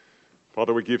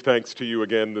Father, we give thanks to you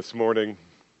again this morning.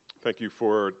 Thank you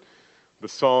for the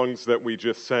songs that we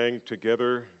just sang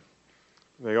together.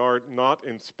 They are not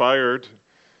inspired,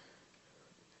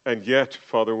 and yet,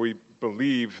 Father, we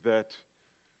believe that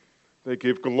they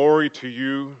give glory to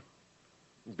you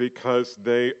because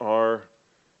they are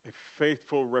a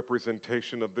faithful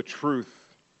representation of the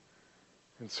truth.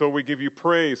 And so we give you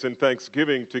praise and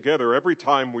thanksgiving together every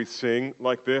time we sing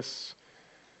like this.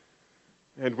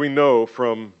 And we know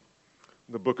from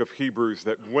the book of Hebrews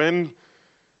that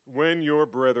when your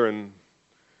brethren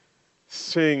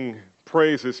sing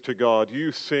praises to God,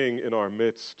 you sing in our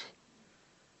midst.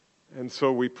 And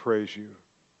so we praise you.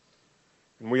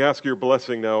 And we ask your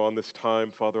blessing now on this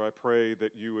time, Father. I pray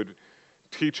that you would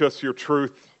teach us your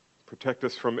truth, protect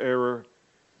us from error,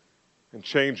 and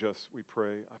change us, we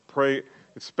pray. I pray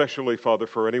especially, Father,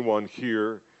 for anyone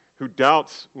here who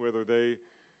doubts whether they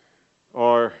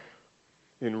are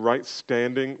in right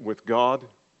standing with God,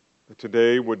 that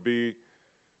today would be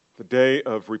the day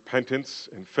of repentance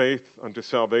and faith unto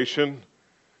salvation,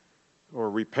 or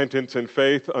repentance and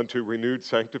faith unto renewed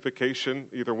sanctification.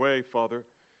 Either way, Father,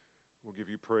 we'll give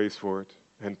you praise for it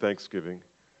and thanksgiving.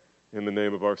 In the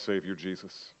name of our Savior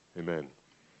Jesus, amen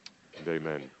and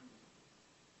amen.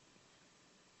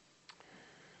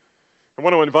 I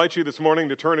want to invite you this morning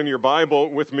to turn in your Bible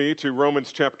with me to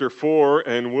Romans chapter 4,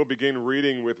 and we'll begin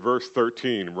reading with verse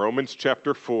 13. Romans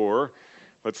chapter 4.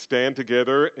 Let's stand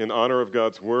together in honor of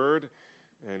God's word,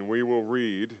 and we will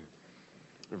read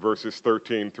verses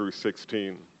 13 through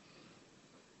 16.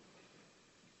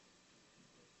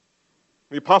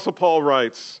 The Apostle Paul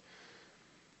writes,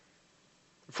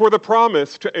 "For the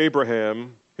promise to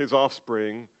Abraham, his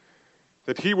offspring,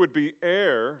 that he would be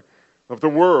heir of the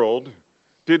world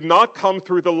did not come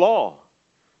through the law,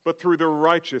 but through the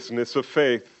righteousness of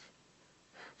faith.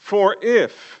 For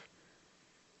if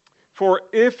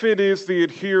it is the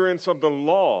adherents of the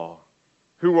law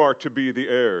who are to be the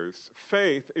heirs,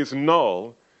 faith is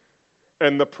null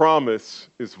and the promise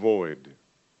is void.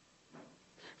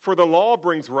 For the law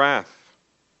brings wrath,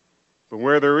 but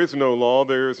where there is no law,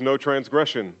 there is no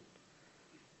transgression.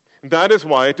 That is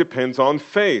why it depends on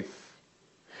faith,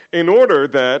 in order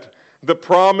that the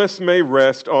promise may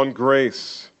rest on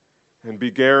grace and be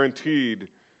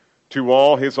guaranteed to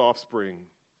all his offspring,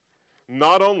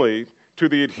 not only to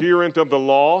the adherent of the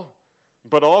law,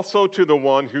 but also to the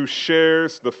one who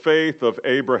shares the faith of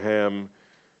Abraham,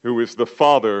 who is the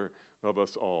father of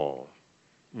us all."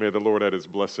 May the Lord add his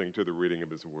blessing to the reading of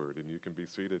his word, and you can be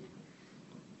seated.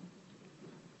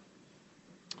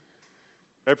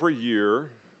 Every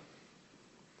year,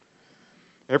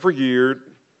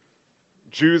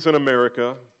 Jews in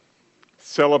America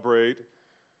celebrate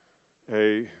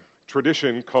a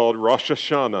tradition called Rosh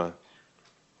Hashanah,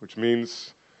 which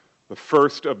means the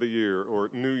first of the year, or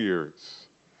New Year's.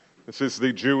 This is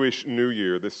the Jewish New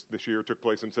Year. This year took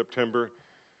place in September.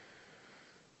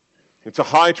 It's a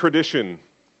high tradition.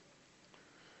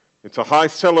 It's a high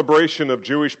celebration of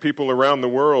Jewish people around the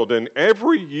world, and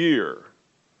every year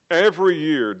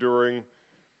during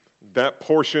that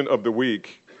portion of the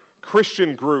week,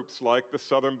 Christian groups like the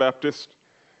Southern Baptist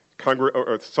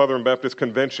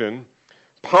Convention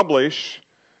publish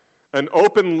an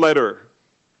open letter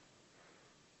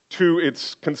to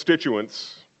its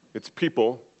constituents, its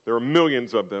people. There are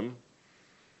millions of them,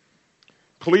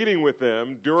 pleading with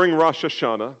them during Rosh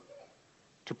Hashanah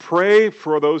to pray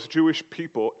for those Jewish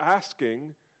people,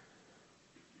 asking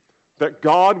that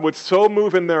God would so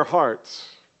move in their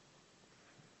hearts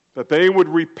that they would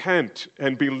repent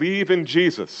and believe in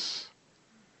Jesus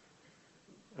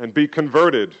and be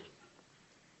converted.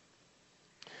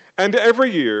 And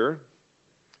every year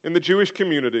in the Jewish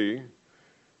community,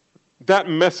 that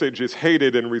message is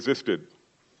hated and resisted.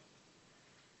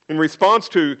 In response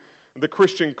to the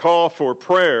Christian call for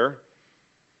prayer,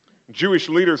 Jewish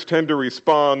leaders tend to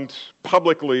respond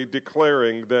publicly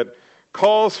declaring that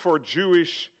calls for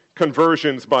Jewish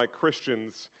conversions by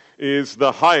Christians is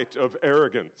the height of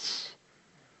arrogance.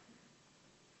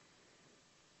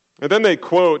 And then they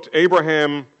quote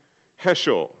Abraham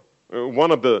Heschel, one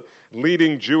of the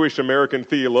leading Jewish American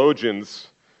theologians,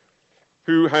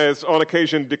 who has on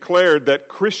occasion declared that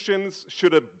Christians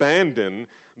should abandon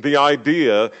the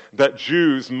idea that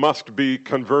Jews must be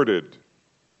converted.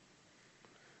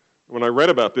 When I read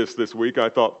about this week, I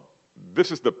thought,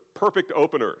 this is the perfect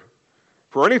opener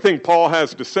for anything Paul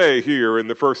has to say here in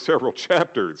the first several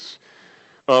chapters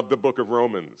of the book of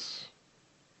Romans.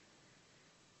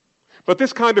 But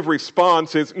this kind of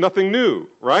response is nothing new,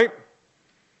 right?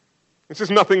 This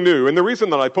is nothing new. And the reason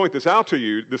that I point this out to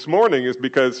you this morning is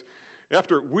because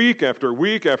after week after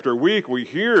week after week, we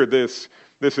hear this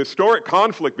this historic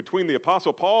conflict between the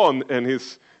Apostle Paul and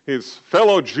his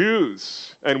fellow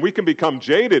Jews. And we can become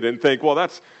jaded and think, well,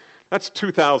 that's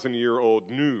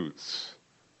 2,000-year-old news.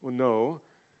 Well, no.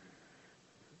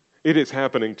 It is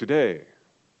happening today.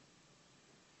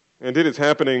 And it is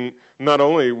happening not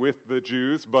only with the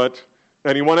Jews, but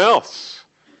anyone else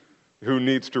who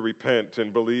needs to repent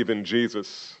and believe in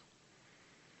Jesus.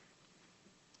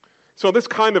 So this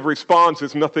kind of response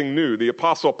is nothing new. The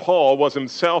Apostle Paul was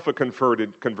himself a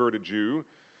converted Jew,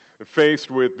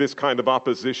 faced with this kind of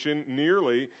opposition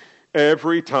nearly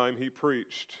every time he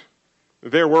preached.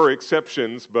 There were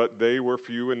exceptions, but they were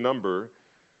few in number.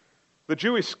 The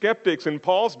Jewish skeptics in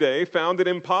Paul's day found it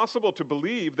impossible to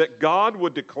believe that God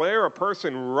would declare a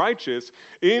person righteous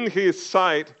in his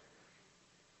sight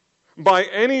by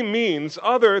any means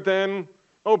other than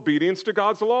obedience to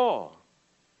God's law.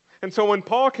 And so when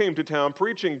Paul came to town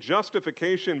preaching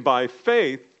justification by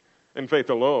faith and faith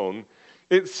alone,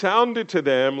 it sounded to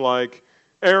them like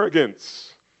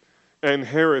arrogance and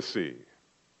heresy.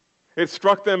 It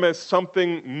struck them as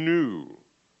something new,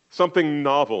 something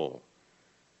novel.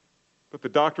 But the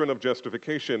doctrine of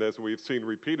justification, as we've seen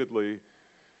repeatedly,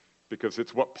 because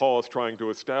it's what Paul is trying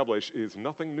to establish, is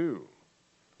nothing new.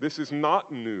 This is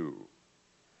not new.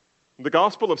 The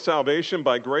gospel of salvation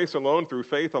by grace alone, through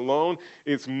faith alone,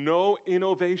 is no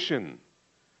innovation.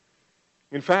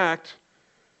 In fact,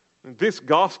 this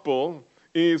gospel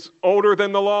is older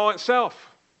than the law itself,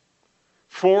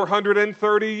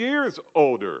 430 years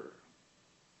older.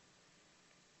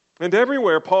 And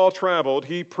everywhere Paul traveled,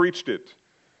 he preached it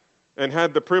and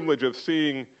had the privilege of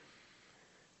seeing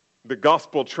the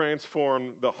gospel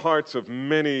transform the hearts of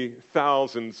many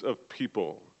thousands of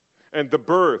people and the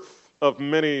birth of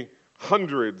many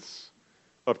hundreds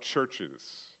of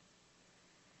churches.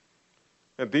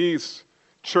 And these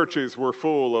churches were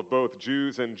full of both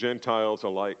Jews and Gentiles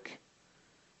alike.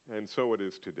 And so it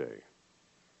is today.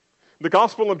 The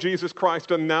gospel of Jesus Christ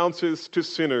announces to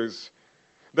sinners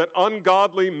that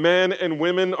ungodly men and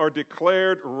women are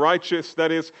declared righteous.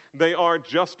 That is, they are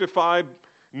justified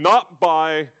not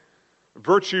by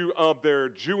virtue of their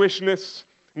Jewishness,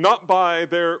 not by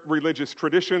their religious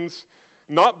traditions,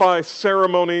 not by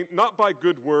ceremony, not by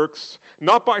good works,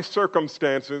 not by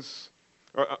circumcision,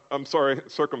 a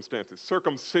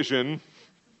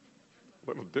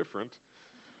little different,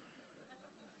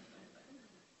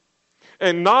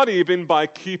 and not even by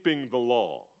keeping the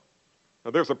law.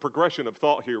 Now, there's a progression of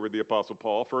thought here with the Apostle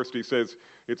Paul. First, he says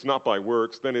it's not by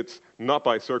works, then it's not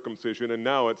by circumcision, and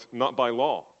now it's not by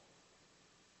law.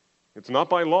 It's not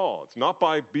by law. It's not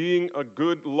by being a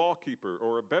good lawkeeper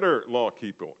or a better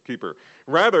lawkeeper.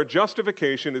 Rather,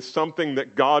 justification is something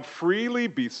that God freely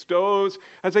bestows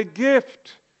as a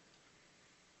gift.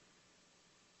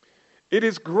 It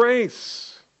is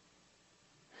grace,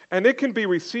 and it can be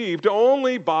received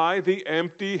only by the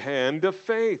empty hand of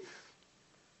faith.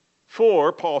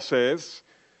 For, Paul says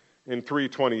in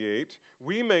 3:28,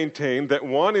 we maintain that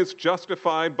one is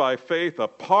justified by faith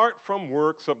apart from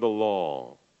works of the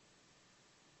law.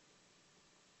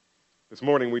 This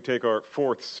morning we take our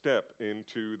fourth step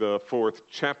into the fourth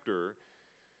chapter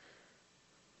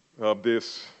of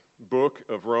this book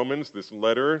of Romans, this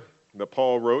letter that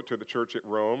Paul wrote to the church at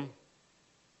Rome.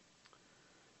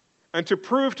 And to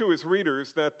prove to his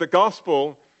readers that the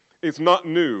gospel is not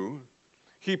new,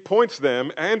 he points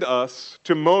them and us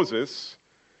to Moses,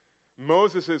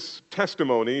 Moses'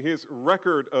 testimony, his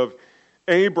record of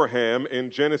Abraham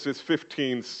in Genesis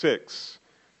 15:6,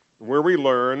 where we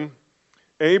learn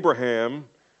Abraham,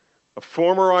 a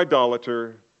former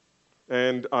idolater,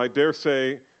 and I dare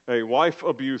say a wife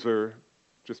abuser,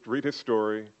 just read his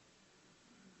story,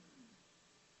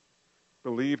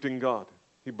 believed in God.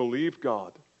 He believed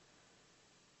God,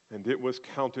 and it was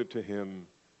counted to him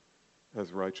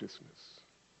as righteousness.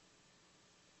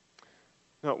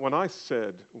 Now, when I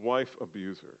said wife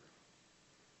abuser,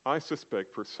 I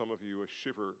suspect for some of you a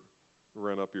shiver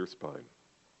ran up your spine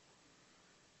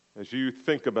as you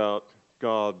think about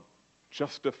God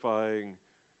justifying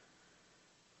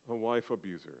a wife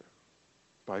abuser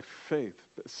by faith,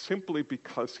 simply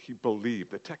because he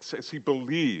believed. The text says he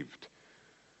believed,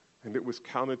 and it was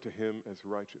counted to him as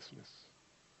righteousness.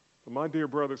 But my dear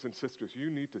brothers and sisters,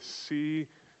 you need to see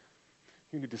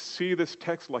this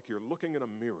text like you're looking in a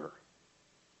mirror,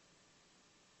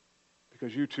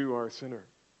 because you too are a sinner.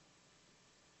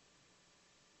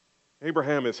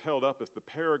 Abraham is held up as the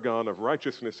paragon of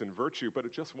righteousness and virtue, but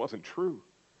it just wasn't true.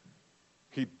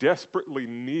 He desperately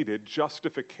needed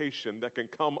justification that can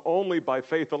come only by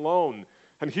faith alone,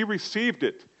 and he received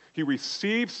it. He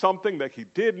received something that he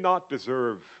did not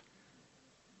deserve.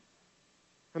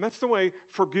 And that's the way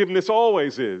forgiveness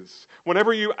always is.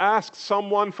 Whenever you ask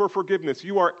someone for forgiveness,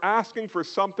 you are asking for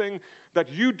something that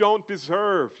you don't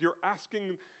deserve. You're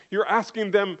asking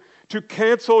them to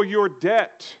cancel your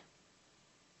debt.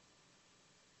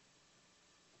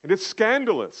 And it's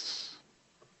scandalous.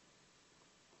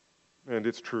 And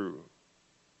it's true.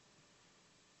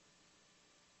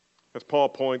 As Paul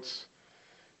points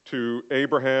to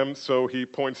Abraham, so he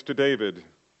points to David.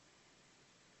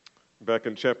 Back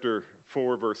in chapter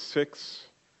 4, verse 6,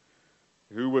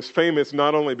 who was famous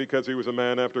not only because he was a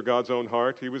man after God's own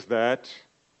heart, he was that,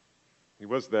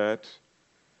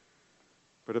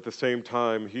 but at the same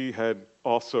time, he had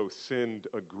also sinned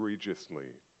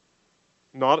egregiously.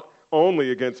 Not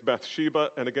only against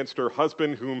Bathsheba and against her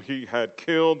husband, whom he had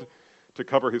killed to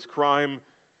cover his crime,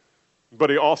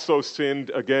 but he also sinned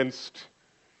against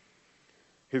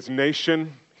his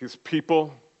nation, his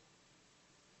people.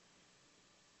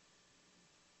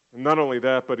 And not only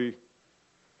that, but he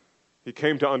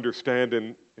came to understand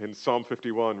in Psalm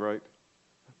 51, right?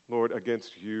 Lord,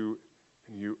 against you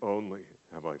and you only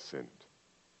have I sinned.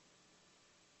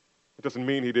 It doesn't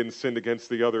mean he didn't sin against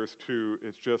the others too.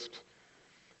 It's just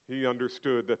he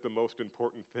understood that the most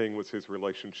important thing was his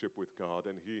relationship with God,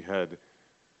 and he had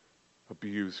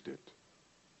abused it.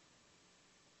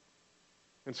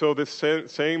 And so this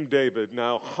same David,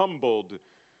 now humbled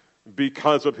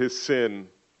because of his sin,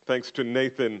 thanks to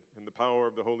Nathan and the power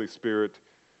of the Holy Spirit,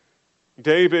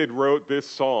 David wrote this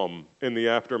psalm in the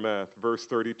aftermath, verse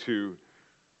 32.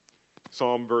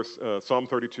 Psalm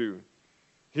 32.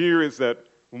 Here is that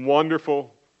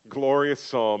wonderful, glorious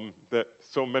psalm that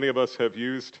so many of us have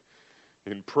used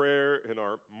in prayer, in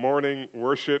our morning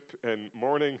worship and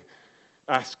morning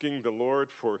asking the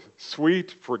Lord for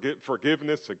sweet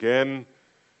forgiveness again.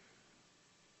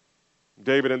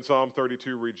 David in Psalm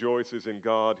 32 rejoices in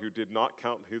God, who did not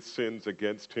count his sins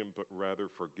against him, but rather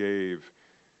forgave,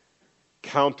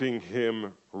 counting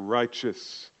him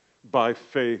righteous by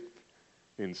faith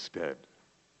instead.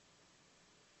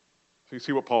 So you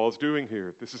see what Paul is doing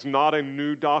here. This is not a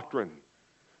new doctrine.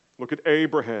 Look at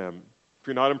Abraham. If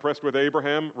you're not impressed with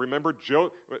Abraham, remember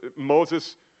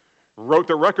Moses wrote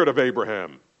the record of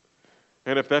Abraham.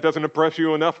 And if that doesn't impress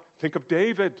you enough, think of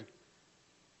David.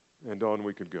 And on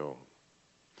we could go.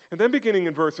 And then beginning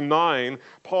in verse 9,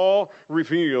 Paul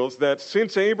reveals that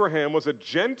since Abraham was a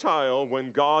Gentile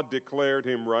when God declared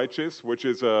him righteous, which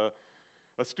is a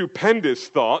stupendous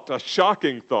thought, a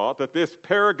shocking thought, that this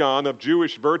paragon of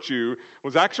Jewish virtue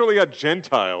was actually a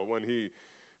Gentile when he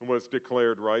was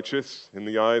declared righteous in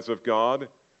the eyes of God.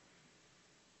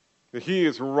 He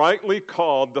is rightly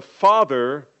called the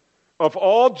father of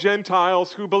all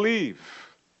Gentiles who believe.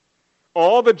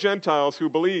 All the Gentiles who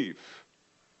believe.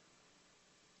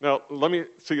 Now, let me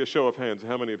see a show of hands.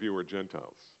 How many of you are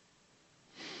Gentiles?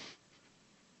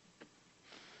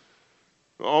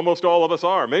 Almost all of us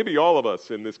are. Maybe all of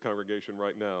us in this congregation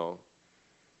right now.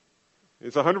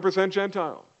 It's 100%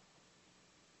 Gentile.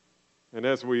 And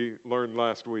as we learned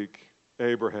last week,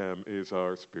 Abraham is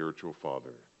our spiritual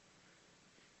father.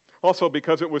 Also,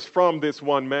 because it was from this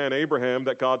one man, Abraham,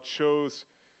 that God's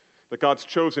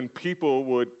chosen people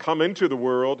would come into the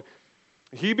world,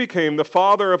 he became the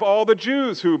father of all the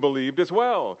Jews who believed as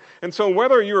well. And so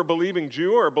whether you're a believing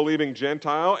Jew or a believing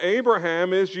Gentile,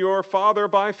 Abraham is your father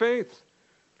by faith.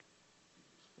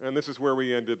 And this is where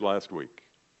we ended last week.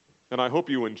 And I hope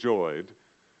you enjoyed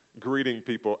greeting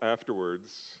people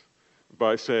afterwards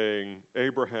by saying,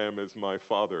 Abraham is my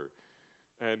father.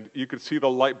 And you could see the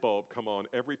light bulb come on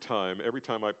every time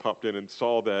I popped in and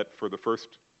saw that for the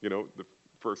first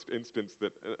instance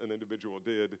that an individual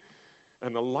did.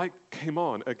 And the light came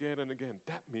on again and again.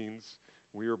 That means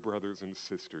we are brothers and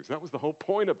sisters. That was the whole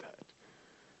point of that.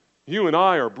 You and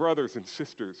I are brothers and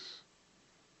sisters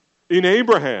in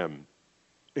Abraham,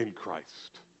 in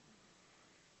Christ.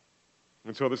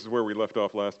 And so this is where we left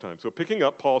off last time. So picking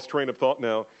up Paul's train of thought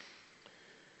now,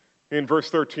 in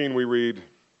verse 13 we read,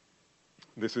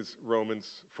 this is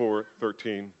Romans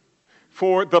 4:13.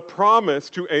 For the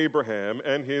promise to Abraham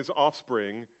and his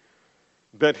offspring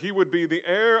that he would be the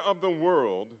heir of the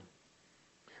world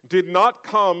did not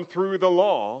come through the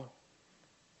law,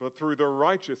 but through the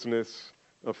righteousness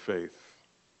of faith.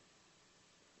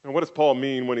 And what does Paul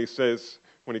mean when he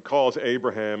calls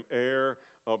Abraham heir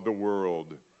of the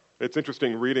world? It's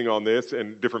interesting reading on this,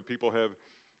 and different people have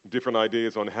different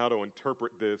ideas on how to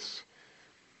interpret this.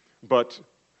 But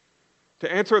to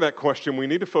answer that question, we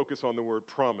need to focus on the word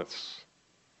promise.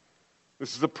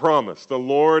 This is a promise. The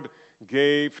Lord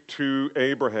gave to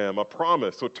Abraham a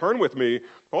promise. So turn with me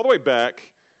all the way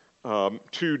back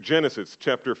to Genesis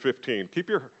chapter 15. Keep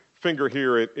your finger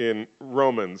here in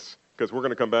Romans, because we're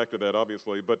going to come back to that,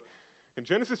 obviously. But in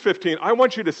Genesis 15, I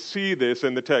want you to see this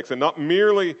in the text and not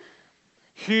merely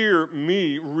hear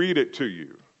me read it to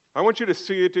you. I want you to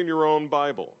see it in your own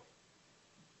Bible.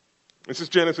 This is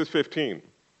Genesis 15.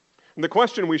 And the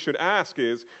question we should ask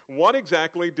is, what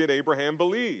exactly did Abraham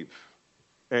believe?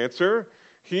 Answer,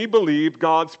 he believed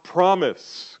God's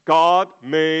promise. God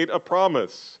made a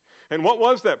promise. And what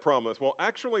was that promise? Well,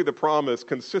 actually, the promise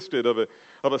consisted of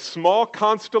a small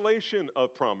constellation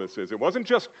of promises. It wasn't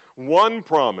just one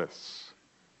promise.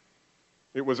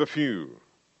 It was a few.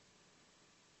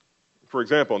 For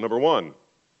example, number one,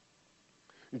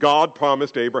 God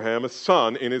promised Abraham a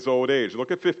son in his old age.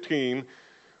 Look at 15,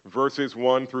 verses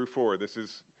 1 through 4. This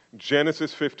is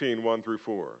Genesis 15, 1 through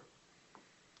 4.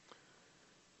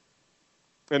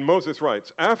 And Moses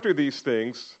writes, after these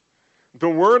things, the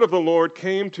word of the Lord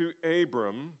came to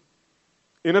Abram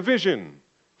in a vision.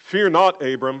 Fear not,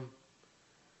 Abram.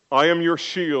 I am your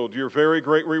shield, your very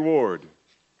great reward.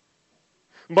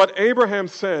 But Abraham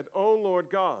said, O Lord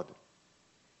God,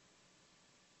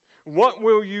 what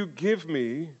will you give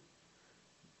me?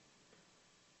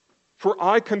 For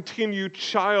I continue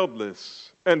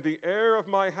childless, and the heir of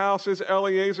my house is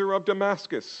Eliezer of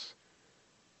Damascus.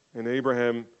 And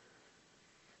Abraham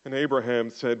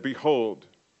said, behold,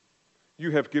 you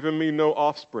have given me no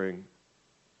offspring,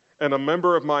 and a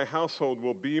member of my household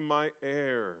will be my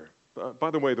heir. By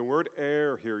the way, the word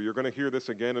heir here, you're going to hear this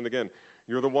again and again.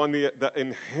 You're the one that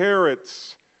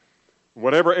inherits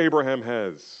whatever Abraham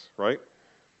has, right?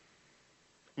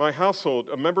 My household,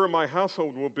 a member of my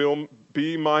household will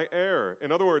be my heir.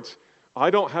 In other words, I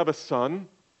don't have a son.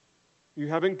 You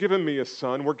haven't given me a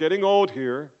son. We're getting old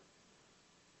here.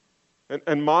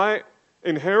 And my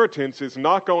inheritance is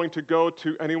not going to go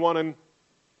to anyone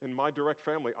in my direct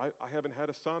family. I haven't had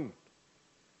a son.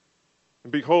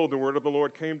 And behold, the word of the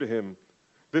Lord came to him.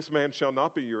 This man shall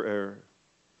not be your heir.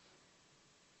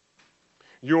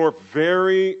 Your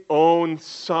very own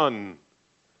son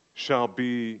shall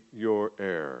be your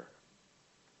heir.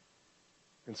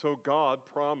 And so God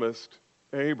promised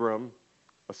Abram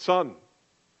a son.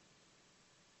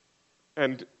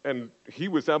 And he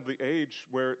was of the age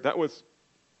where that was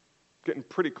getting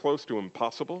pretty close to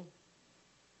impossible.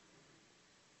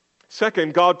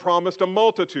 Second, God promised a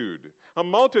multitude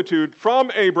from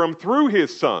Abram through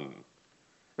his son.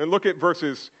 And look at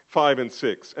verses 5 and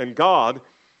 6. And God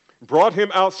brought him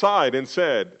outside and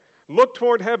said, look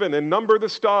toward heaven and number the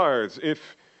stars,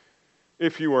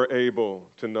 if you are able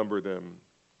to number them.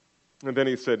 And then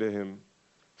he said to him,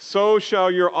 so shall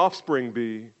your offspring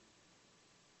be.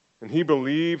 And he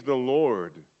believed the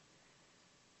Lord,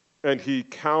 and he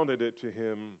counted it to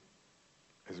him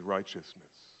as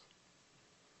righteousness.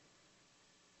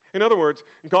 In other words,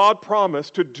 God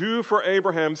promised to do for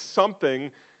Abraham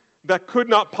something that could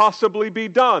not possibly be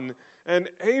done. And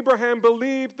Abraham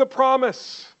believed the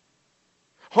promise,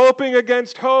 hoping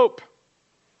against hope.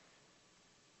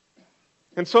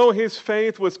 And so his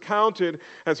faith was counted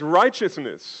as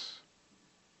righteousness.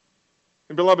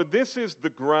 And beloved, this is the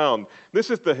ground, this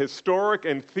is the historic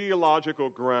and theological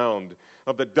ground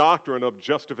of the doctrine of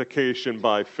justification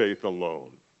by faith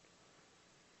alone.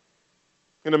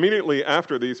 And immediately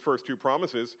after these first two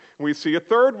promises, we see a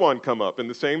third one come up in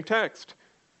the same text.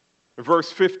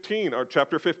 Verse 15, or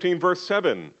chapter 15, verse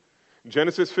 7.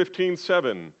 Genesis 15,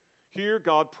 7. Here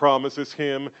God promises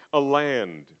him a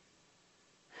land.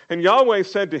 And Yahweh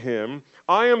said to him,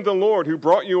 I am the Lord who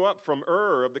brought you up from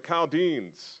Ur of the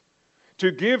Chaldeans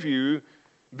to give you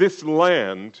this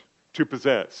land to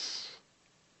possess.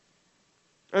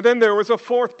 And then there was a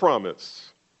fourth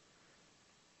promise.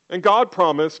 And God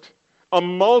promised a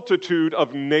multitude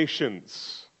of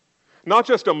nations. Not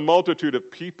just a multitude of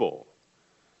people,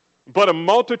 but a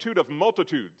multitude of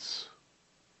multitudes.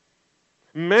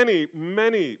 Many,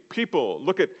 many people.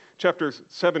 Look at chapter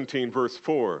 17, verse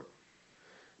 4.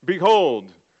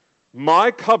 Behold, my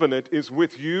covenant is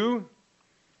with you,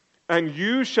 and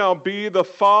you shall be the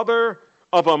father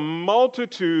of a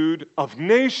multitude of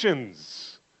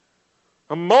nations.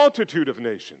 A multitude of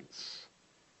nations.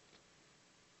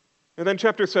 And then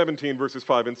chapter 17, verses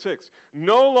 5 and 6.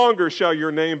 No longer shall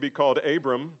your name be called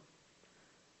Abram,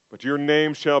 but your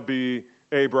name shall be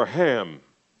Abraham.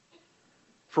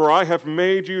 For I have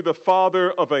made you the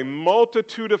father of a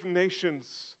multitude of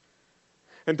nations,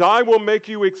 and I will make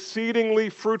you exceedingly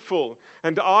fruitful,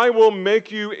 and I will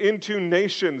make you into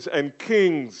nations, and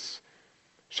kings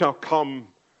shall come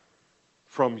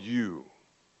from you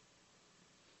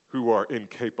who are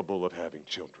incapable of having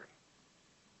children.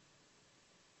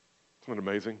 Isn't it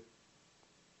amazing?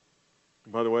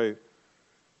 And by the way,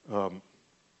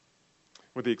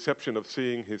 with the exception of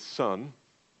seeing his son,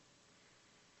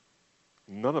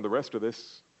 None of the rest of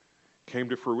this came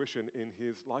to fruition in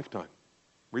his lifetime.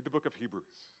 Read the book of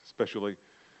Hebrews, especially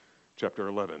chapter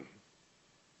 11.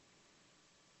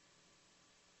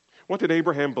 What did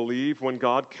Abraham believe when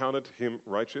God counted him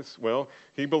righteous? Well,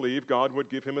 he believed God would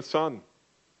give him a son,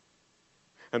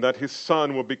 and that his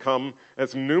son would become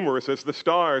as numerous as the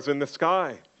stars in the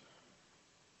sky.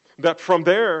 That from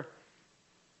there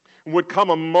would come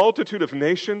a multitude of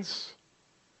nations,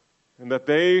 and that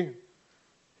they,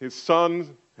 his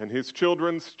son and his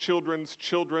children's children's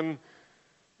children,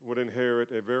 would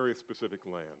inherit a very specific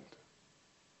land.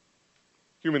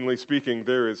 Humanly speaking,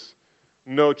 there is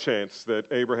no chance that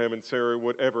Abraham and Sarah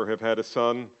would ever have had a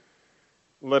son,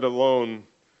 let alone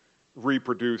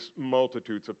reproduce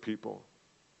multitudes of people.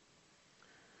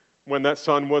 When that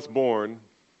son was born,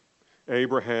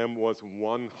 Abraham was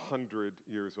 100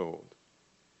 years old.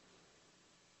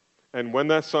 And when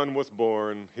that son was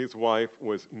born, his wife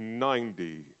was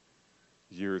 90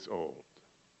 years old.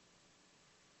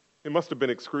 It must have been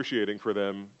excruciating for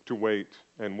them to wait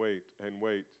and wait and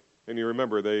wait. And you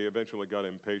remember, they eventually got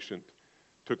impatient,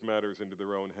 took matters into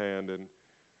their own hand,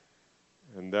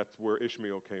 and that's where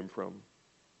Ishmael came from.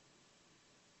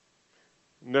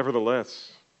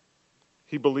 Nevertheless,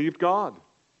 he believed God.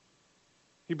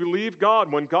 He believed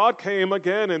God when God came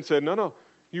again and said, no,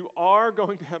 you are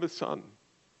going to have a son.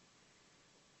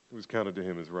 It was counted to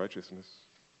him as righteousness.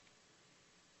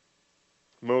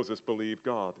 Moses believed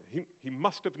God. He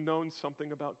must have known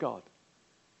something about God.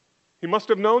 He must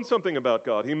have known something about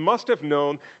God. He must have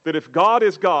known that if God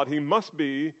is God, he must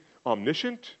be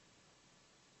omniscient.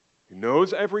 He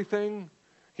knows everything.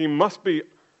 He must be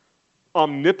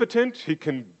omnipotent. He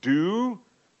can do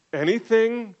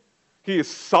anything. He is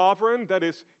sovereign. That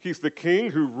is, he's the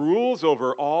king who rules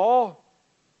over all.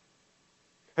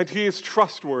 And he is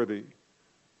trustworthy.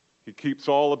 He keeps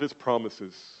all of his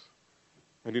promises.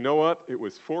 And you know what? It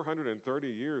was 430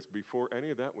 years before any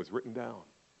of that was written down.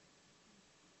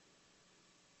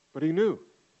 But he knew.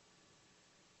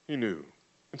 He knew.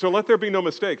 And so let there be no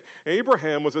mistake.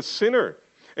 Abraham was a sinner.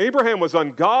 Abraham was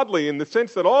ungodly in the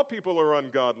sense that all people are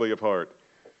ungodly of heart.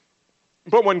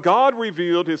 But when God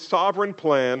revealed his sovereign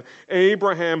plan,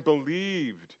 Abraham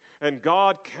believed, and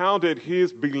God counted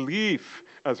his belief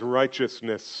as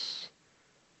righteousness.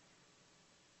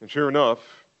 And sure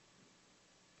enough,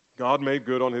 God made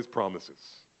good on his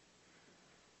promises.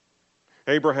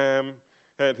 Abraham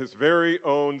had his very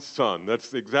own son.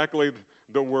 That's exactly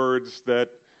the words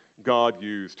that God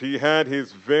used. He had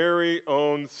his very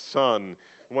own son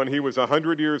when he was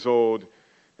 100 years old,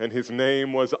 and his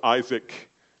name was Isaac,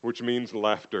 which means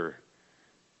laughter.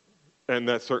 And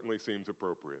that certainly seems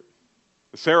appropriate.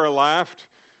 Sarah laughed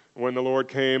when the Lord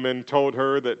came and told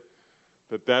her that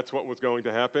that's what was going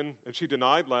to happen, and she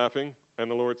denied laughing, and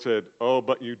the Lord said, "Oh,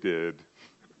 but you did."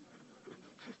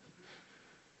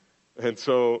 And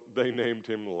so they named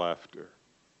him Laughter.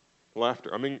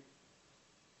 Laughter. I mean,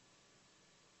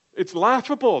 it's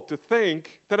laughable to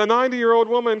think that a 90-year-old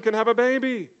woman can have a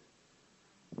baby.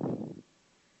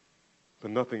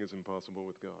 But nothing is impossible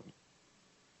with God.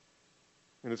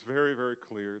 And it's very, very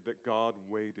clear that God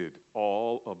waited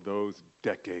all of those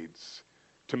decades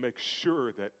to make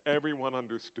sure that everyone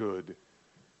understood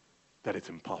that it's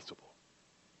impossible.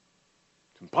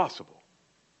 It's impossible.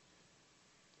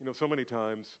 You know, so many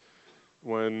times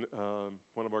when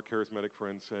one of our charismatic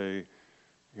friends say,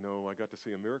 I got to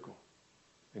see a miracle.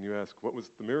 And you ask, what was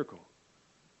the miracle?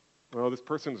 Well, this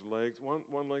person's legs,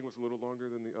 one leg was a little longer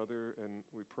than the other, and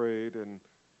we prayed, and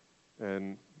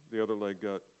the other leg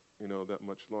got, that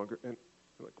much longer. And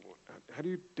you're like, well, how do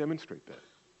you demonstrate that?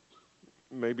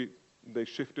 Maybe they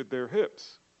shifted their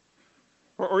hips.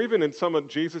 Or even in some of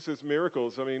Jesus'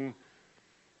 miracles,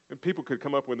 people could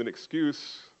come up with an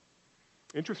excuse.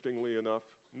 Interestingly enough,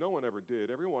 no one ever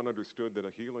did. Everyone understood that a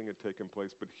healing had taken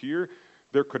place, but here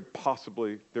there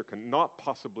cannot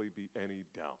possibly be any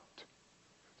doubt.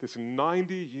 This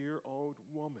 90-year-old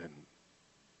woman,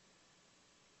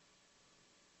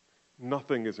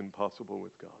 nothing is impossible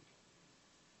with God.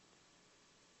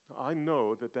 I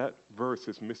know that verse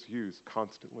is misused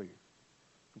constantly.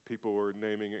 People are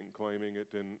naming it and claiming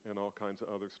it and all kinds of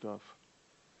other stuff.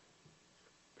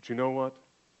 But you know what?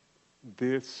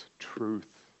 This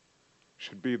truth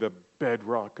should be the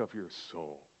bedrock of your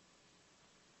soul.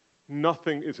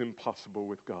 Nothing is impossible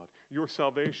with God. Your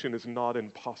salvation is not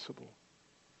impossible.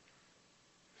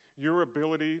 Your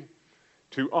ability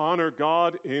to honor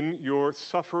God in your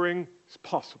suffering is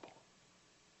possible.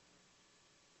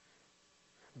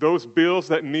 Those bills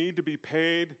that need to be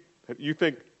paid that you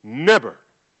think never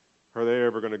are they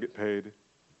ever going to get paid,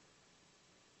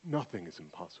 nothing is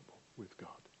impossible with God.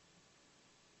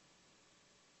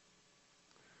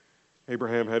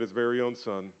 Abraham had his very own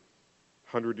son,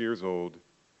 100 years old.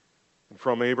 And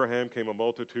from Abraham came a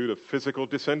multitude of physical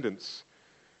descendants.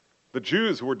 The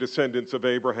Jews were descendants of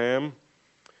Abraham,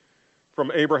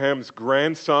 from Abraham's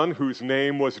grandson, whose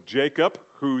name was Jacob,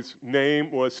 whose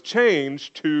name was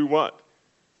changed to what?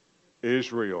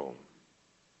 Israel.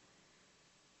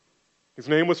 His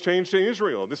name was changed to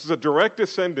Israel. This is a direct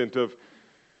descendant of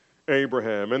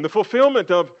Abraham. And the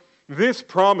fulfillment of this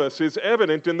promise is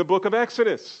evident in the book of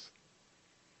Exodus.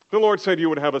 The Lord said you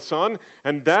would have a son,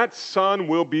 and that son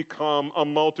will become a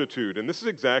multitude. And this is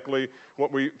exactly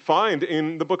what we find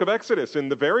in the book of Exodus. In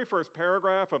the very first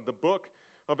paragraph of the book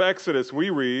of Exodus, we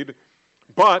read,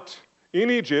 "But in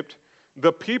Egypt,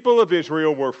 the people of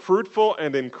Israel were fruitful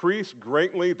and increased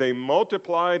greatly. They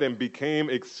multiplied and became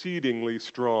exceedingly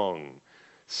strong."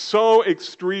 So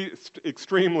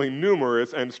extremely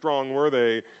numerous and strong were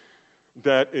they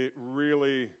that it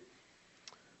really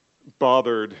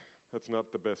bothered, that's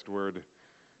not the best word,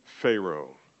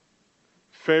 Pharaoh.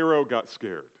 Pharaoh got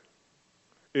scared.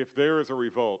 If there is a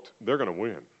revolt, they're going to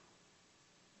win.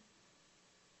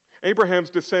 Abraham's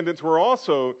descendants were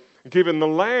also given the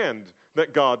land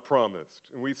that God promised.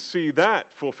 And we see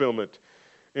that fulfillment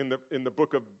in the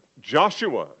book of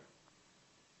Joshua.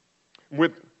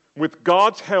 With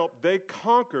God's help, they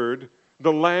conquered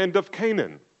the land of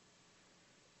Canaan.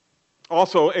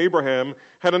 Also, Abraham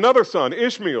had another son,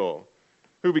 Ishmael,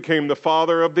 who became the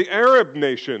father of the Arab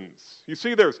nations. You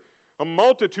see, there's a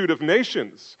multitude of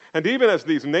nations. And even as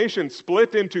these nations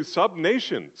split into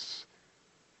sub-nations,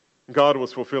 God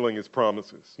was fulfilling his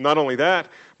promises. Not only that,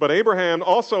 but Abraham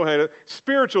also had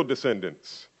spiritual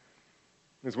descendants.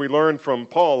 As we learned from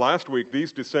Paul last week,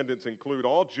 these descendants include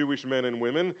all Jewish men and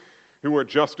women who were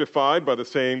justified by the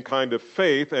same kind of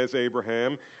faith as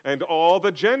Abraham, and all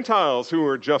the Gentiles who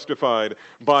were justified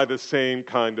by the same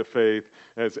kind of faith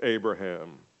as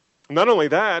Abraham. Not only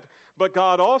that, but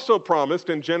God also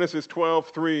promised in Genesis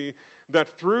 12:3 that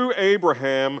through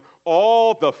Abraham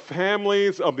all the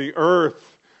families of the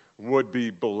earth would be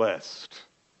blessed.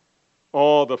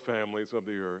 All the families of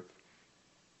the earth.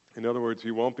 In other words,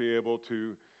 you won't be able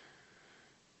to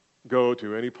go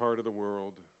to any part of the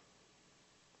world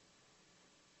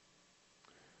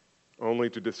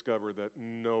only to discover that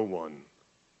no one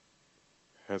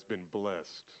has been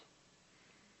blessed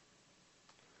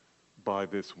by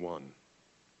this one.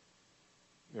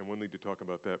 And we'll need to talk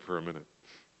about that for a minute.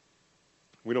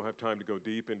 We don't have time to go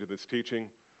deep into this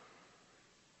teaching.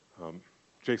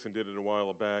 Jason did it a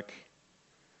while back.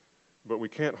 But we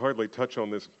can't hardly touch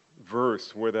on this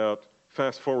verse without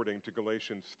fast-forwarding to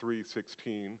Galatians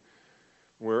 3:16,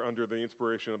 where under the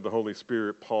inspiration of the Holy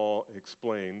Spirit, Paul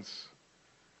explains,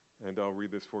 and I'll read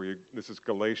this for you. This is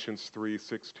Galatians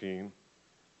 3:16.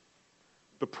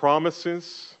 The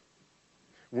promises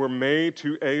were made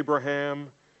to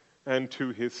Abraham and to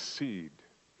his seed,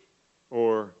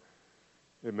 or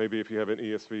it may be, if you have an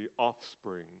ESV,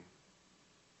 offspring.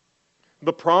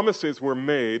 The promises were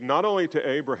made not only to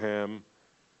Abraham,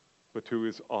 but to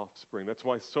his offspring. That's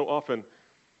why so often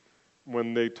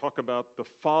when they talk about the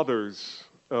fathers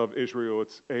of Israel,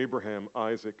 it's Abraham,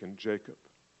 Isaac, and Jacob.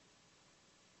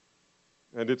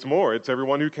 And it's more, it's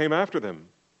everyone who came after them.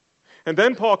 And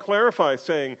then Paul clarifies,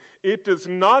 saying, it does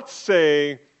not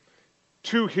say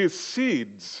to his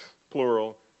seeds,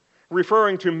 plural,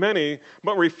 referring to many,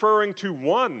 but referring to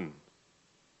one,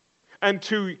 and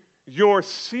to your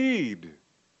seed,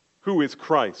 who is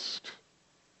Christ.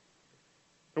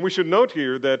 And we should note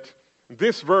here that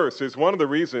this verse is one of the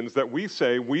reasons that we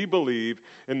say we believe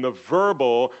in the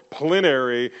verbal,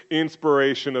 plenary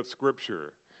inspiration of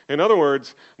Scripture. In other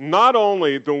words, not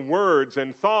only the words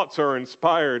and thoughts are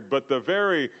inspired, but the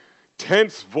very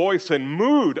tense voice and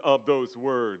mood of those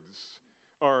words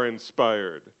are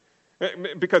inspired.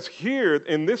 Because here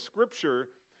in this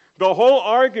Scripture, the whole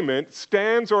argument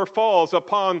stands or falls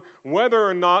upon whether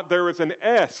or not there is an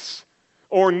S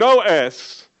or no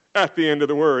S at the end of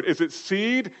the word. Is it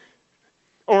seed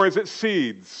or is it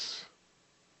seeds?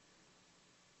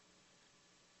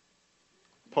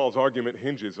 Paul's argument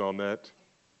hinges on that.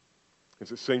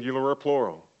 Is it singular or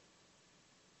plural?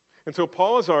 And so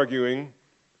Paul is arguing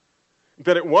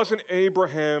that it wasn't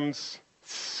Abraham's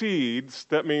seeds,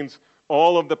 that means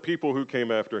all of the people who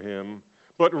came after him,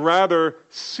 but rather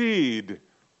seed,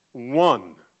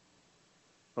 one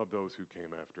of those who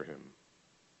came after him.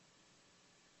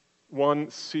 One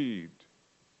seed.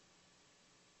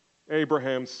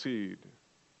 Abraham's seed,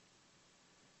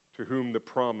 to whom the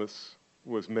promise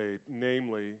was made,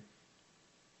 namely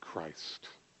Christ.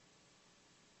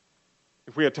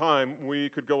 If we had time, we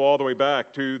could go all the way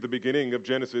back to the beginning of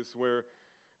Genesis, where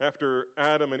after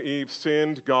Adam and Eve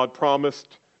sinned, God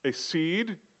promised a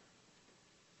seed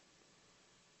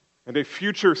and a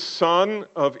future son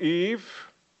of Eve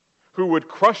who would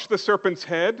crush the serpent's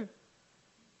head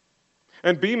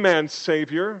and be man's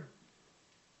Savior.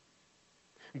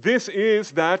 This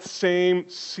is that same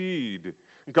seed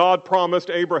God promised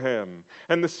Abraham,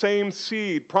 and the same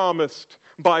seed promised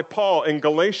by Paul in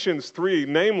Galatians 3,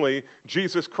 namely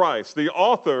Jesus Christ, the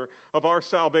author of our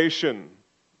salvation.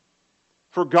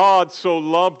 For God so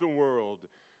loved the world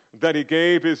that he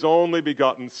gave his only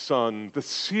begotten Son, the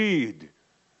seed,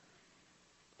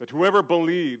 that whoever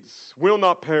believes will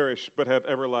not perish but have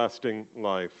everlasting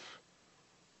life.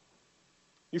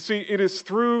 You see, it is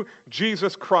through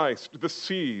Jesus Christ, the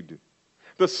seed,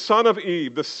 the son of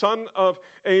Eve, the son of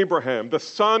Abraham, the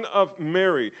son of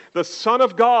Mary, the Son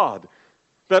of God,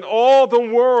 that all the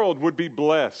world would be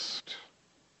blessed.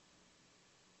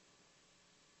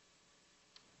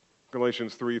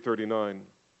 Galatians 3:39.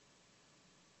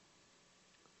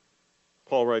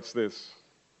 Paul writes this,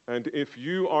 "And if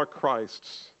you are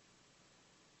Christ's,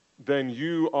 then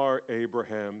you are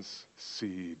Abraham's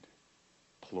seed,"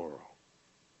 plural.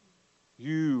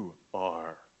 You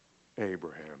are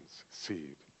Abraham's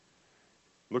seed.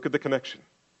 Look at the connection.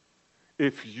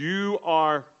 If you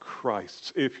are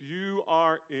Christ's, if you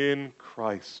are in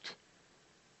Christ,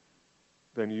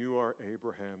 then you are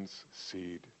Abraham's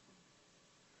seed.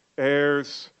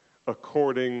 Heirs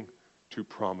according to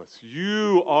promise.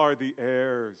 You are the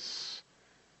heirs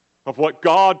of what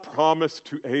God promised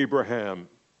to Abraham.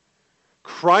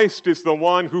 Christ is the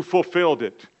one who fulfilled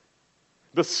it.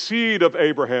 The seed of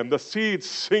Abraham, the seed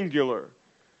singular,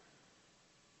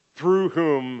 through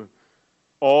whom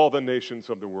all the nations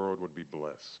of the world would be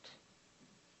blessed.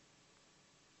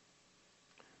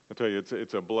 I tell you,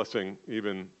 it's a blessing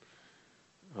even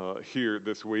here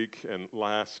this week and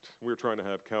last. We were trying to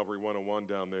have Calvary 101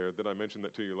 down there. Did I mention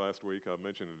that to you last week? I'll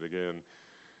mention it again.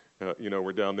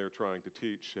 We're down there trying to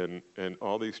teach, and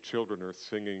all these children are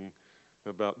singing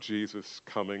about Jesus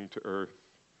coming to earth,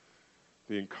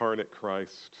 the incarnate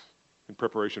Christ, in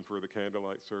preparation for the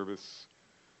candlelight service.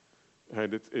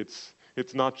 And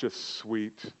it's not just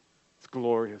sweet, it's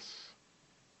glorious.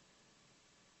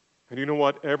 And you know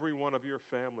what? Every one of your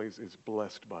families is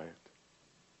blessed by it.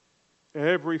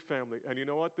 Every family. And you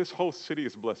know what? This whole city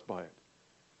is blessed by it.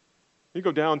 You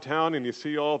go downtown and you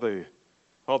see all the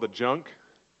junk,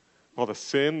 all the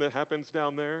sin that happens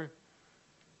down there,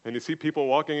 and you see people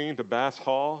walking into Bass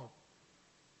Hall.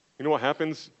 You know what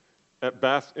happens at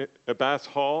Bass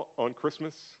Hall on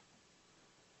Christmas?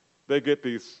 They get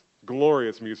these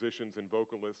glorious musicians and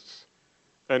vocalists,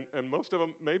 and most of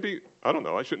them, maybe, I don't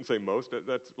know, I shouldn't say most,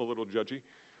 that's a little judgy.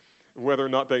 Whether or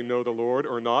not they know the Lord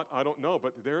or not, I don't know,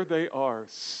 but there they are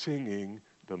singing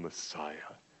the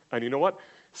Messiah. And you know what?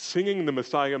 Singing the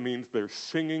Messiah means they're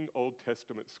singing Old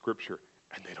Testament scripture,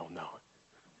 and they don't know it.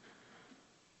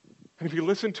 And if you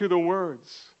listen to the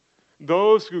words,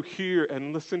 those who hear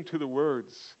and listen to the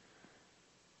words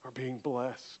are being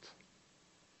blessed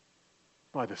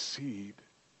by the seed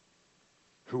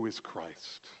who is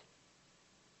Christ.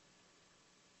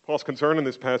 Paul's concern in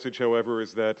this passage, however,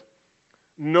 is that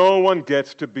no one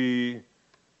gets to be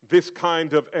this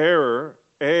kind of heir,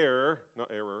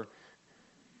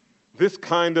 this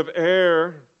kind of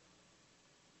heir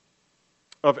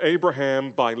of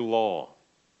Abraham by law.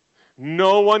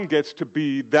 No one gets to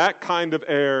be that kind of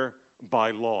heir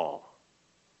by law.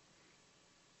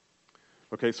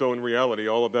 Okay, so in reality,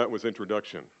 all of that was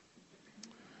introduction.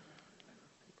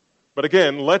 But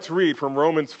again, let's read from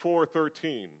Romans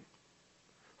 4:13.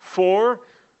 For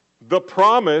the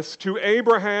promise to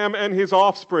Abraham and his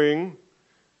offspring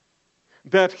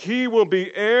that he will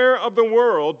be heir of the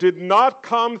world did not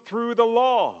come through the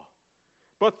law,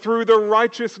 but through the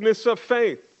righteousness of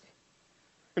faith.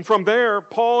 And from there,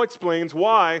 Paul explains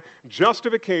why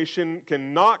justification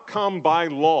cannot come by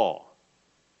law.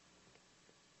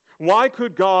 Why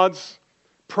could God's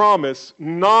promise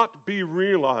not be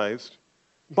realized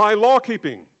by law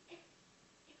keeping,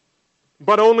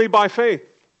 but only by faith?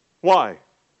 Why?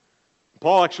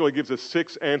 Paul actually gives us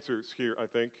 6 answers here, I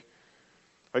think.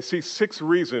 I see 6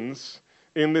 reasons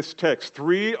in this text.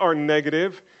 3 are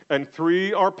negative and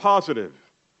 3 are positive.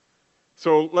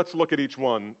 So let's look at each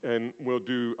one, and we'll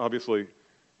do, obviously,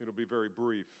 it'll be very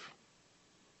brief.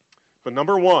 But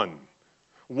number 1,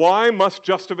 why must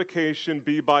justification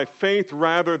be by faith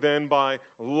rather than by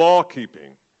law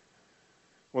keeping?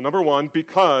 Well, number 1,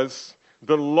 because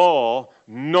the law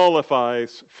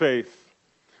nullifies faith.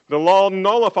 The law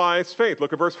nullifies faith.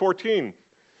 Look at verse 14.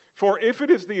 For if it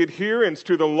is the adherents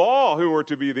to the law who are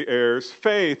to be the heirs,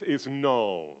 faith is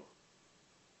null.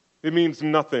 It means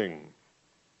nothing.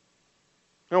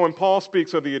 Now, when Paul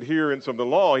speaks of the adherents of the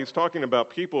law, he's talking about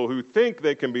people who think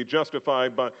they can be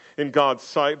justified in God's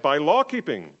sight by law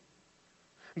keeping.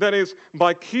 That is,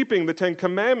 by keeping the Ten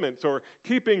Commandments, or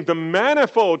keeping the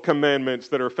manifold commandments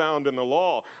that are found in the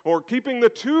law, or keeping the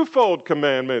twofold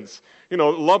commandments.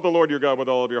 Love the Lord your God with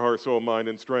all of your heart, soul, mind,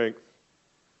 and strength.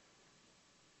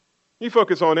 You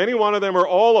focus on any one of them or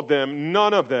all of them,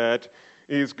 none of that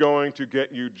is going to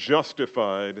get you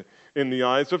justified in the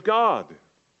eyes of God.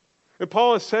 And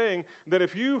Paul is saying that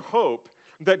if you hope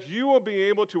that you will be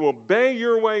able to obey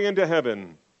your way into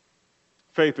heaven,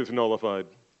 faith is nullified.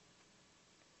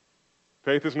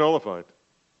 Faith is nullified.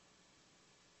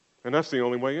 And that's the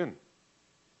only way in.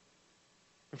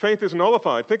 Faith is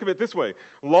nullified. Think of it this way.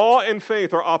 Law and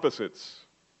faith are opposites.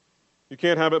 You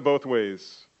can't have it both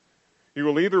ways. You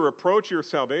will either approach your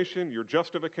salvation, your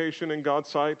justification in God's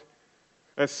sight,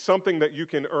 as something that you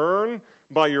can earn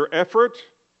by your effort,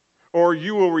 or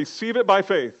you will receive it by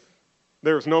faith.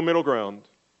 There is no middle ground.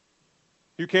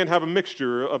 You can't have a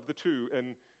mixture of the two.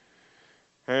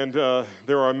 And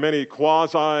there are many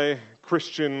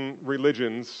quasi-Christian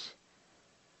religions,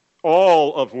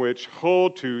 all of which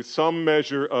hold to some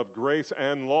measure of grace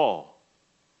and law,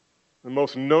 and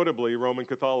most notably Roman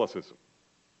Catholicism,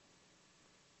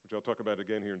 which I'll talk about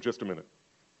again here in just a minute.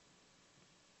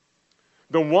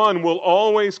 The one will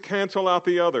always cancel out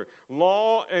the other.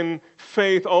 Law and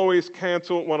faith always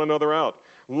cancel one another out.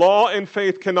 Law and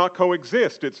faith cannot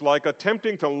coexist. It's like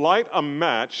attempting to light a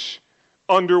match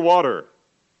underwater.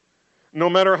 No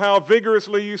matter how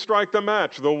vigorously you strike the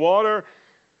match, the water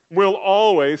will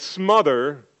always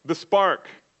smother the spark.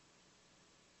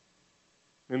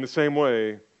 In the same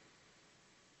way,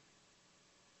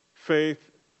 faith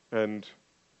and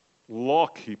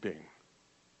law-keeping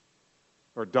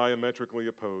are diametrically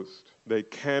opposed. They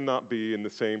cannot be in the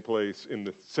same place, in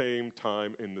the same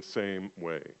time, in the same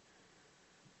way.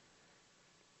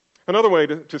 Another way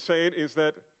to say it is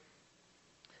that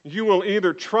you will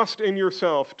either trust in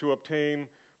yourself to obtain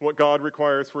what God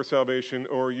requires for salvation,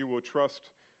 or you will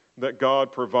trust that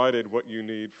God provided what you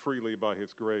need freely by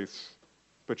His grace,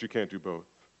 but you can't do both.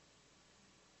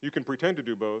 You can pretend to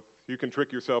do both. You can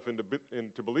trick yourself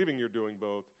into believing you're doing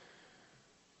both,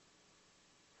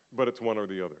 but it's one or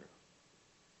the other.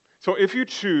 So if you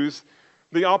choose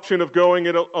the option of going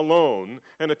it alone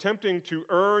and attempting to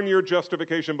earn your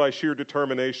justification by sheer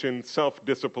determination,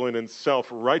 self-discipline, and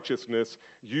self-righteousness,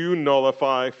 you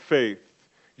nullify faith.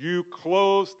 You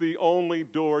close the only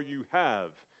door you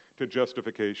have to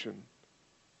justification.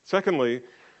 Secondly,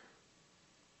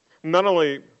 not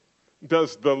only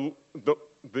does the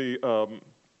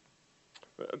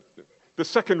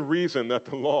second reason that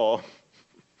the law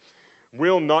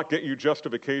will not get you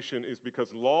justification is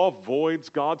because law voids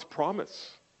God's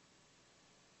promise.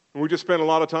 And we just spent a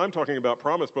lot of time talking about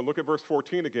promise, but look at verse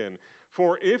 14 again.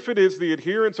 For if it is the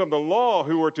adherents of the law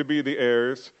who are to be the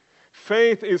heirs,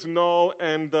 faith is null,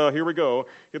 and here we go,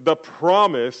 the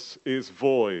promise is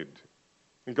void.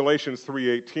 In Galatians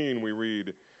 3:18 we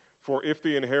read, for if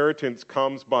the inheritance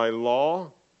comes by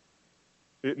law,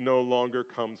 it no longer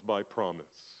comes by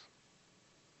promise.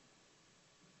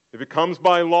 If it comes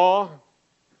by law,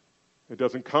 it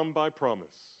doesn't come by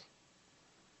promise.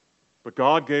 But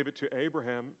God gave it to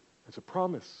Abraham as a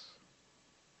promise.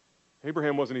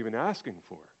 Abraham wasn't even asking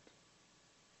for it.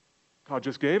 God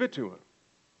just gave it to him.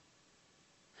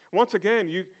 Once again,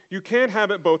 you can't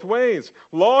have it both ways.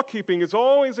 Law-keeping is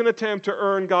always an attempt to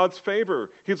earn God's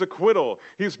favor, His acquittal,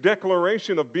 His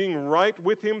declaration of being right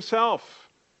with Himself.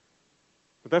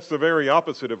 But that's the very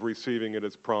opposite of receiving it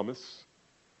as promise.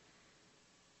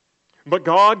 But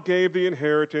God gave the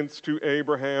inheritance to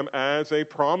Abraham as a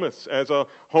promise, as a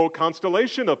whole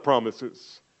constellation of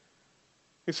promises.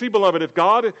 You see, beloved, if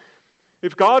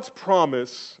God's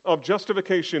promise of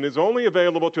justification is only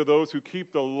available to those who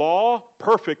keep the law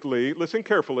perfectly, listen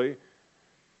carefully,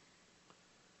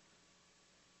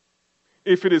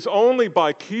 if it is only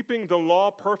by keeping the law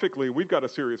perfectly, we've got a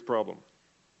serious problem.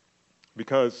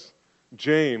 Because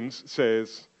James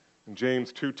says, in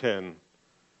James 2:10,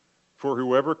 for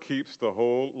whoever keeps the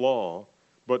whole law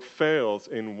but fails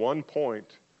in one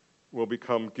point will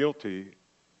become guilty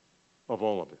of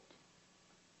all of it.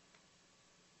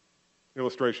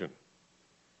 Illustration.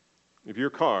 If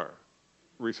your car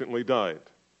recently died,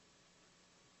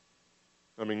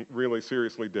 really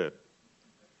seriously dead,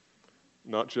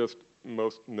 not just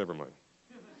never mind.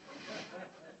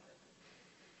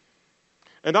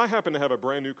 And I happen to have a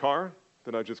brand new car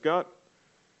that I just got,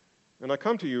 and I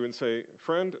come to you and say,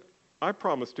 friend, I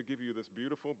promise to give you this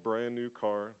beautiful brand new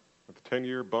car with a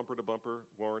 10-year bumper-to-bumper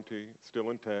warranty, still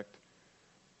intact.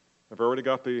 I've already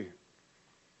got the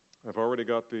I've already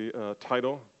got the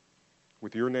title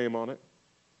with your name on it.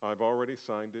 I've already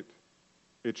signed it.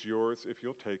 It's yours if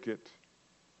you'll take it.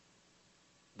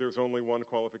 There's only one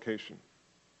qualification.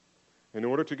 In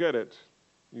order to get it,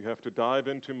 you have to dive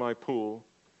into my pool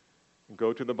and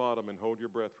go to the bottom and hold your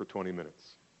breath for 20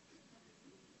 minutes.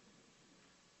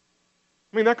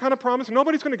 I mean, that kind of promise,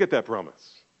 nobody's going to get that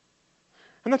promise.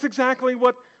 And that's exactly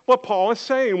what Paul is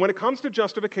saying. When it comes to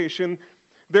justification,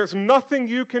 there's nothing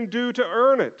you can do to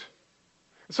earn it.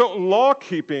 So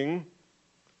law-keeping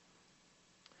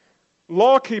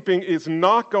is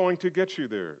not going to get you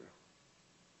there.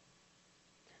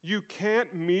 You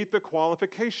can't meet the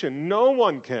qualification. No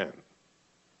one can.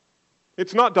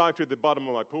 It's not dive to the bottom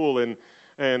of my pool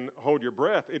and hold your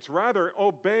breath. It's rather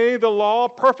obey the law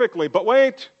perfectly. But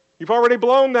wait, you've already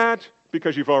blown that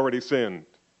because you've already sinned.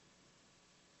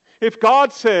 If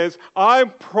God says, I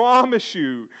promise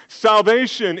you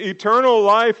salvation, eternal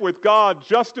life with God,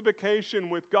 justification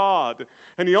with God,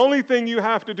 and the only thing you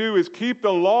have to do is keep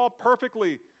the law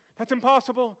perfectly, that's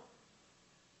impossible.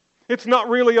 It's not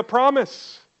really a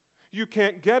promise. You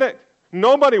can't get it.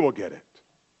 Nobody will get it.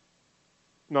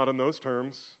 Not in those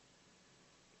terms.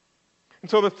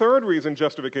 And so the third reason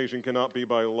justification cannot be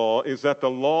by law is that the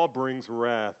law brings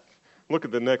wrath. Look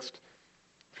at the next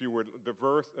few words,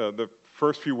 the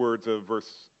first few words of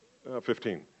verse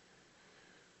 15.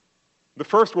 The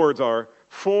first words are,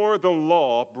 for the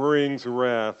law brings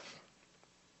wrath.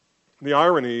 The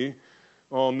irony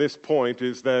on this point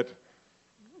is that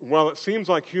while it seems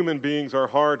like human beings are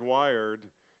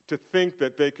hardwired to think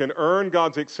that they can earn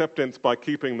God's acceptance by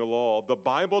keeping the law, the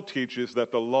Bible teaches that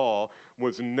the law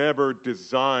was never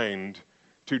designed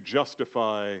to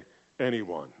justify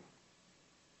anyone.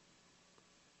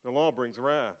 The law brings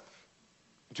wrath.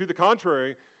 To the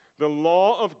contrary, the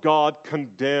law of God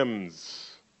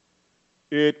condemns.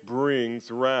 It brings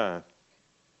wrath.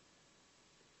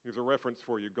 Here's a reference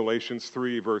for you, Galatians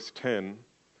 3, verse 10.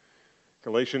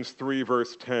 Galatians 3,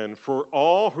 verse 10. For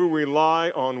all who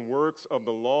rely on works of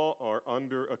the law are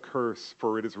under a curse,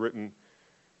 for it is written,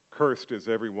 cursed is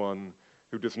everyone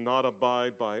who does not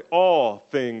abide by all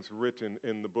things written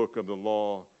in the book of the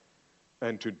law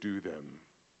and to do them.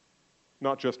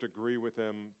 Not just agree with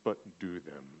them, but do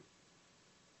them.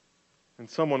 And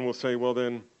someone will say, well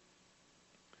then,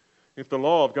 if the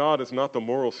law of God is not the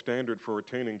moral standard for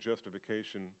attaining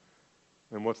justification,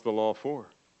 then what's the law for?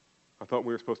 I thought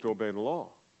we were supposed to obey the law.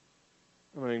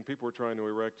 I mean, people were trying to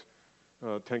erect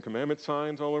Ten Commandment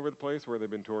signs all over the place where they've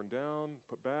been torn down,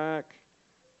 put back.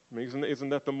 I mean, isn't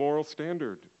that the moral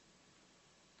standard?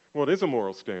 Well, it is a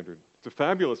moral standard. It's a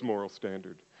fabulous moral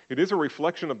standard. It is a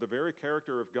reflection of the very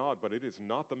character of God, but it is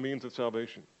not the means of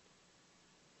salvation.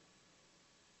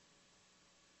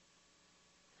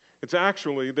 It's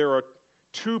actually, there are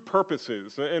two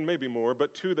purposes, and maybe more,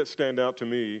 but two that stand out to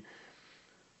me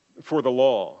for the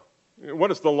law.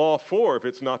 What is the law for if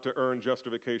it's not to earn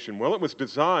justification? Well, it was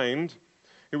designed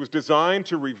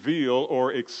to reveal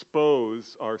or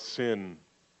expose our sin.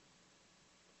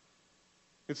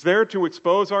 It's there to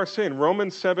expose our sin.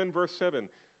 Romans 7, verse 7.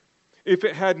 If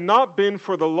it had not been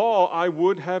for the law, I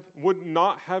would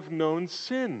not have known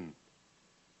sin.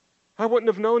 I wouldn't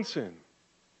have known sin.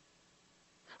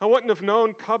 I wouldn't have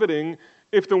known coveting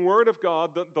if the word of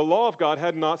God, the law of God,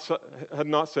 had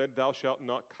not said, thou shalt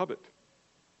not covet.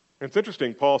 And it's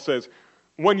interesting, Paul says,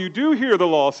 when you do hear the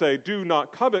law say, do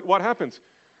not covet, what happens?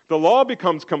 The law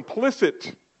becomes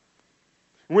complicit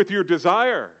with your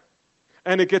desire.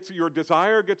 And your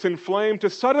desire gets inflamed to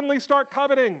suddenly start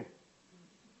coveting.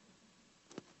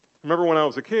 Remember when I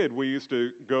was a kid, we used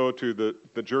to go to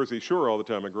the Jersey Shore all the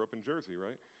time. I grew up in Jersey,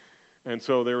 right? And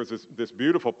so there was this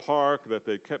beautiful park that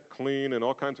they kept clean and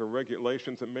all kinds of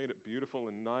regulations that made it beautiful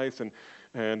and nice.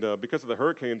 And because of the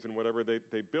hurricanes and whatever,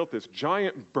 they built this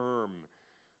giant berm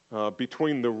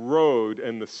between the road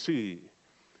and the sea.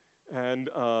 And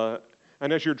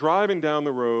as you're driving down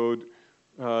the road,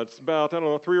 it's about,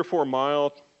 3 or 4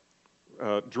 mile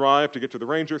drive to get to the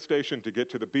ranger station, to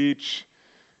get to the beach.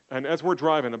 And as we're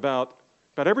driving about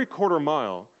every quarter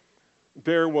mile,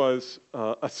 there was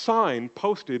a sign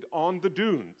posted on the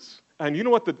dunes. And you know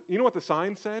what the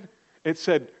sign said? It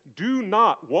said, do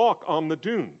not walk on the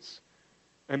dunes.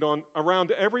 And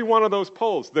around every one of those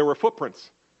poles, there were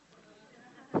footprints.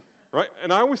 Right?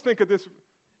 And I always think of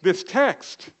this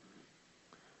text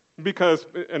because,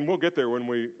 and we'll get there when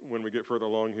we get further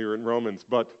along here in Romans,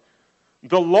 but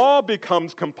the law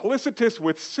becomes complicitous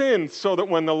with sin so that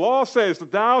when the law says,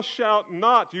 thou shalt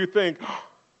not, you think, oh,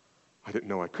 I didn't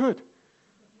know I could.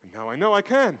 And now I know I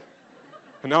can.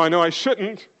 And now I know I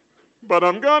shouldn't, but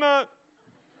I'm gonna.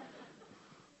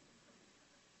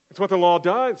 It's what the law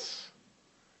does.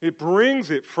 It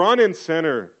brings it front and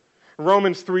center.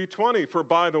 Romans 3:20, for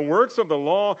by the works of the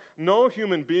law, no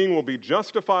human being will be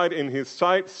justified in his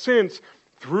sight, since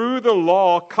through the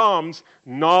law comes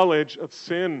knowledge of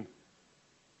sin.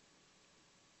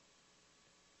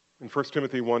 In 1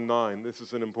 Timothy 1:9, this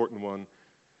is an important one.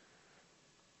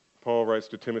 Paul writes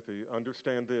to Timothy,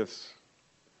 understand this,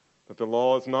 that the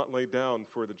law is not laid down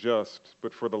for the just,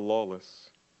 but for the lawless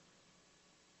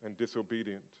and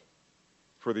disobedient,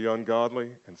 for the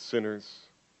ungodly and sinners,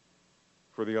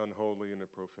 for the unholy and the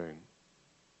profane.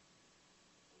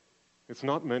 It's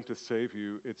not meant to save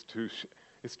you, it's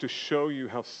to show you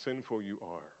how sinful you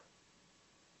are.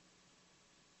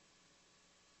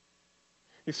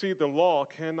 You see, the law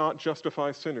cannot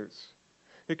justify sinners.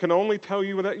 It can only tell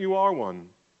you that you are one,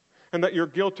 and that you're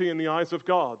guilty in the eyes of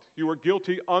God. You are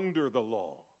guilty under the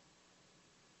law.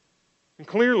 And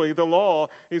clearly, the law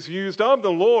is used of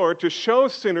the Lord to show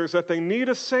sinners that they need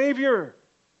a Savior.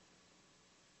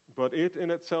 But it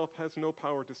in itself has no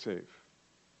power to save,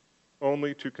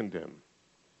 only to condemn.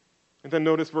 And then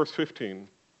notice verse 15,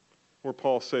 where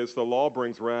Paul says, the law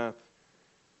brings wrath,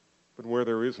 but where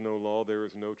there is no law, there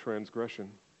is no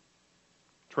transgression.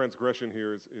 Transgression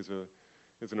here is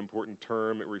an important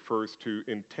term. It refers to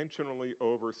intentionally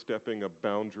overstepping a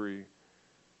boundary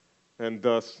and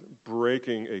thus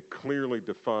breaking a clearly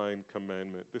defined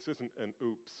commandment. This isn't an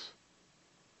oops.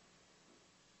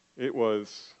 It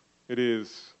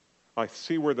is, I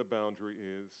see where the boundary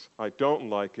is. I don't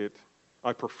like it.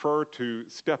 I prefer to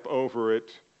step over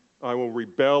it. I will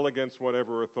rebel against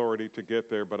whatever authority to get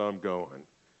there, but I'm going.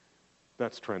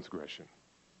 That's transgression.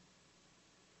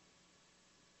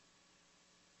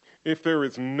 If there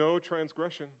is no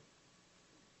transgression,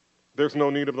 there's no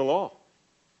need of the law.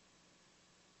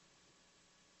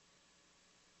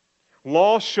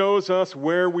 Law shows us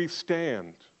where we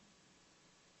stand,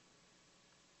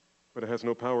 but it has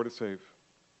no power to save.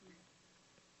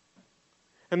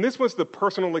 And this was the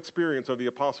personal experience of the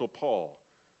Apostle Paul.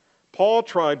 Paul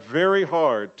tried very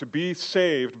hard to be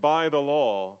saved by the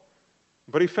law,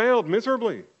 but he failed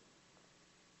miserably.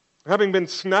 Having been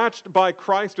snatched by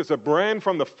Christ as a brand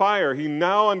from the fire, he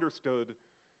now understood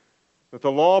that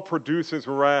the law produces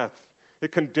wrath.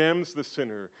 It condemns the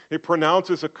sinner. It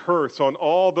pronounces a curse on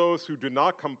all those who do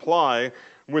not comply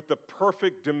with the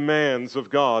perfect demands of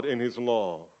God in His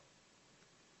law.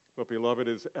 But, beloved,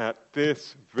 it is at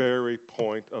this very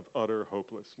point of utter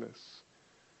hopelessness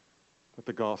that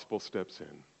the gospel steps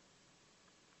in.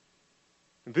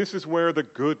 This is where the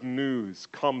good news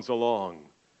comes along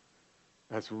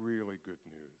as really good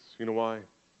news. You know why?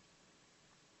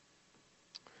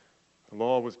 The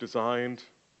law was designed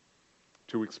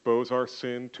to expose our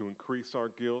sin, to increase our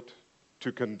guilt,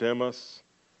 to condemn us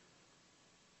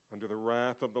under the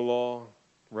wrath of the law,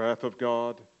 wrath of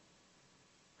God.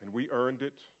 And we earned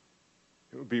it.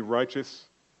 It would be righteous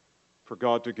for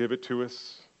God to give it to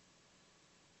us.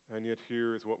 And yet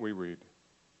here is what we read.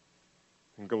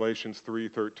 In Galatians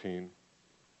 3:13,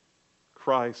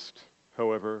 Christ,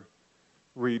 however,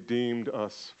 redeemed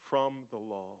us from the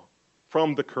law,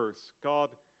 from the curse.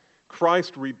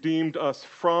 Christ redeemed us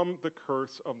from the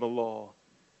curse of the law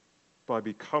by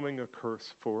becoming a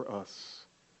curse for us.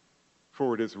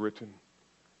 For it is written,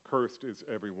 cursed is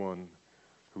everyone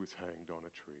who is hanged on a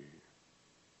tree.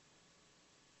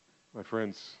 My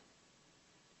friends,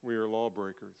 we are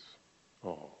lawbreakers.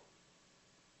 Oh.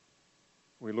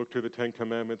 We look to the Ten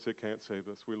Commandments, it can't save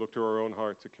us. We look to our own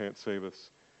hearts, it can't save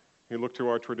us. We look to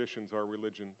our traditions, our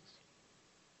religions.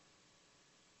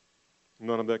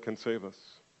 None of that can save us.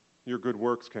 Your good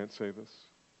works can't save us.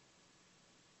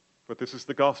 But this is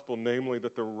the gospel, namely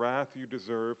that the wrath you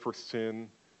deserve for sin,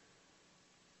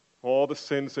 all the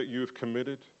sins that you have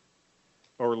committed,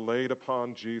 are laid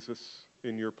upon Jesus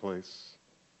in your place.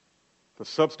 The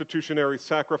substitutionary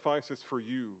sacrifice is for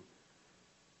you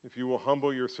if you will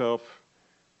humble yourself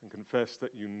and confess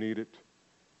that you need it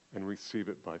and receive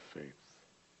it by faith.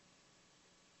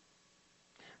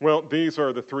 Well, these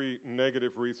are the three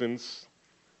negative reasons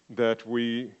that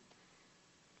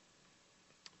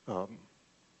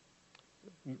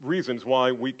reasons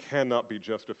why we cannot be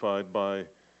justified by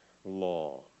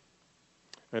law.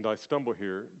 And I stumble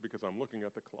here because I'm looking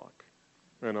at the clock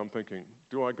and I'm thinking,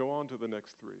 do I go on to the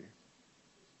next three?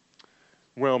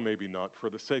 Well, maybe not. For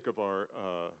the sake of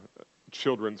our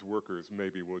children's workers,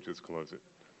 maybe we'll just close it.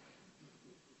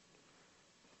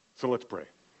 So let's pray.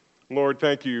 Lord,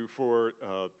 thank you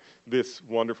for this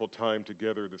wonderful time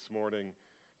together this morning.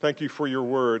 Thank you for your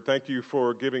word. Thank you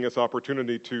for giving us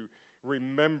opportunity to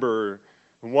remember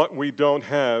what we don't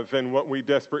have and what we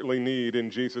desperately need in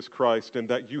Jesus Christ, and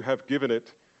that you have given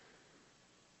it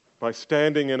by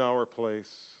standing in our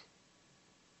place.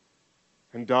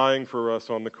 and dying for us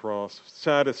on the cross,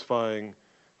 satisfying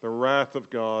the wrath of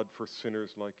God for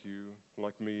sinners like you,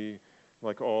 like me,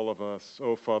 like all of us.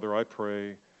 Oh, Father, I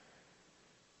pray,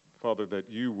 Father, that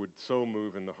you would so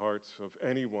move in the hearts of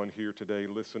anyone here today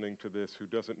listening to this who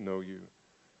doesn't know you,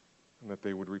 and that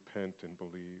they would repent and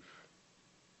believe.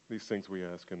 These things we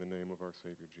ask in the name of our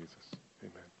Savior Jesus.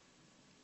 Amen.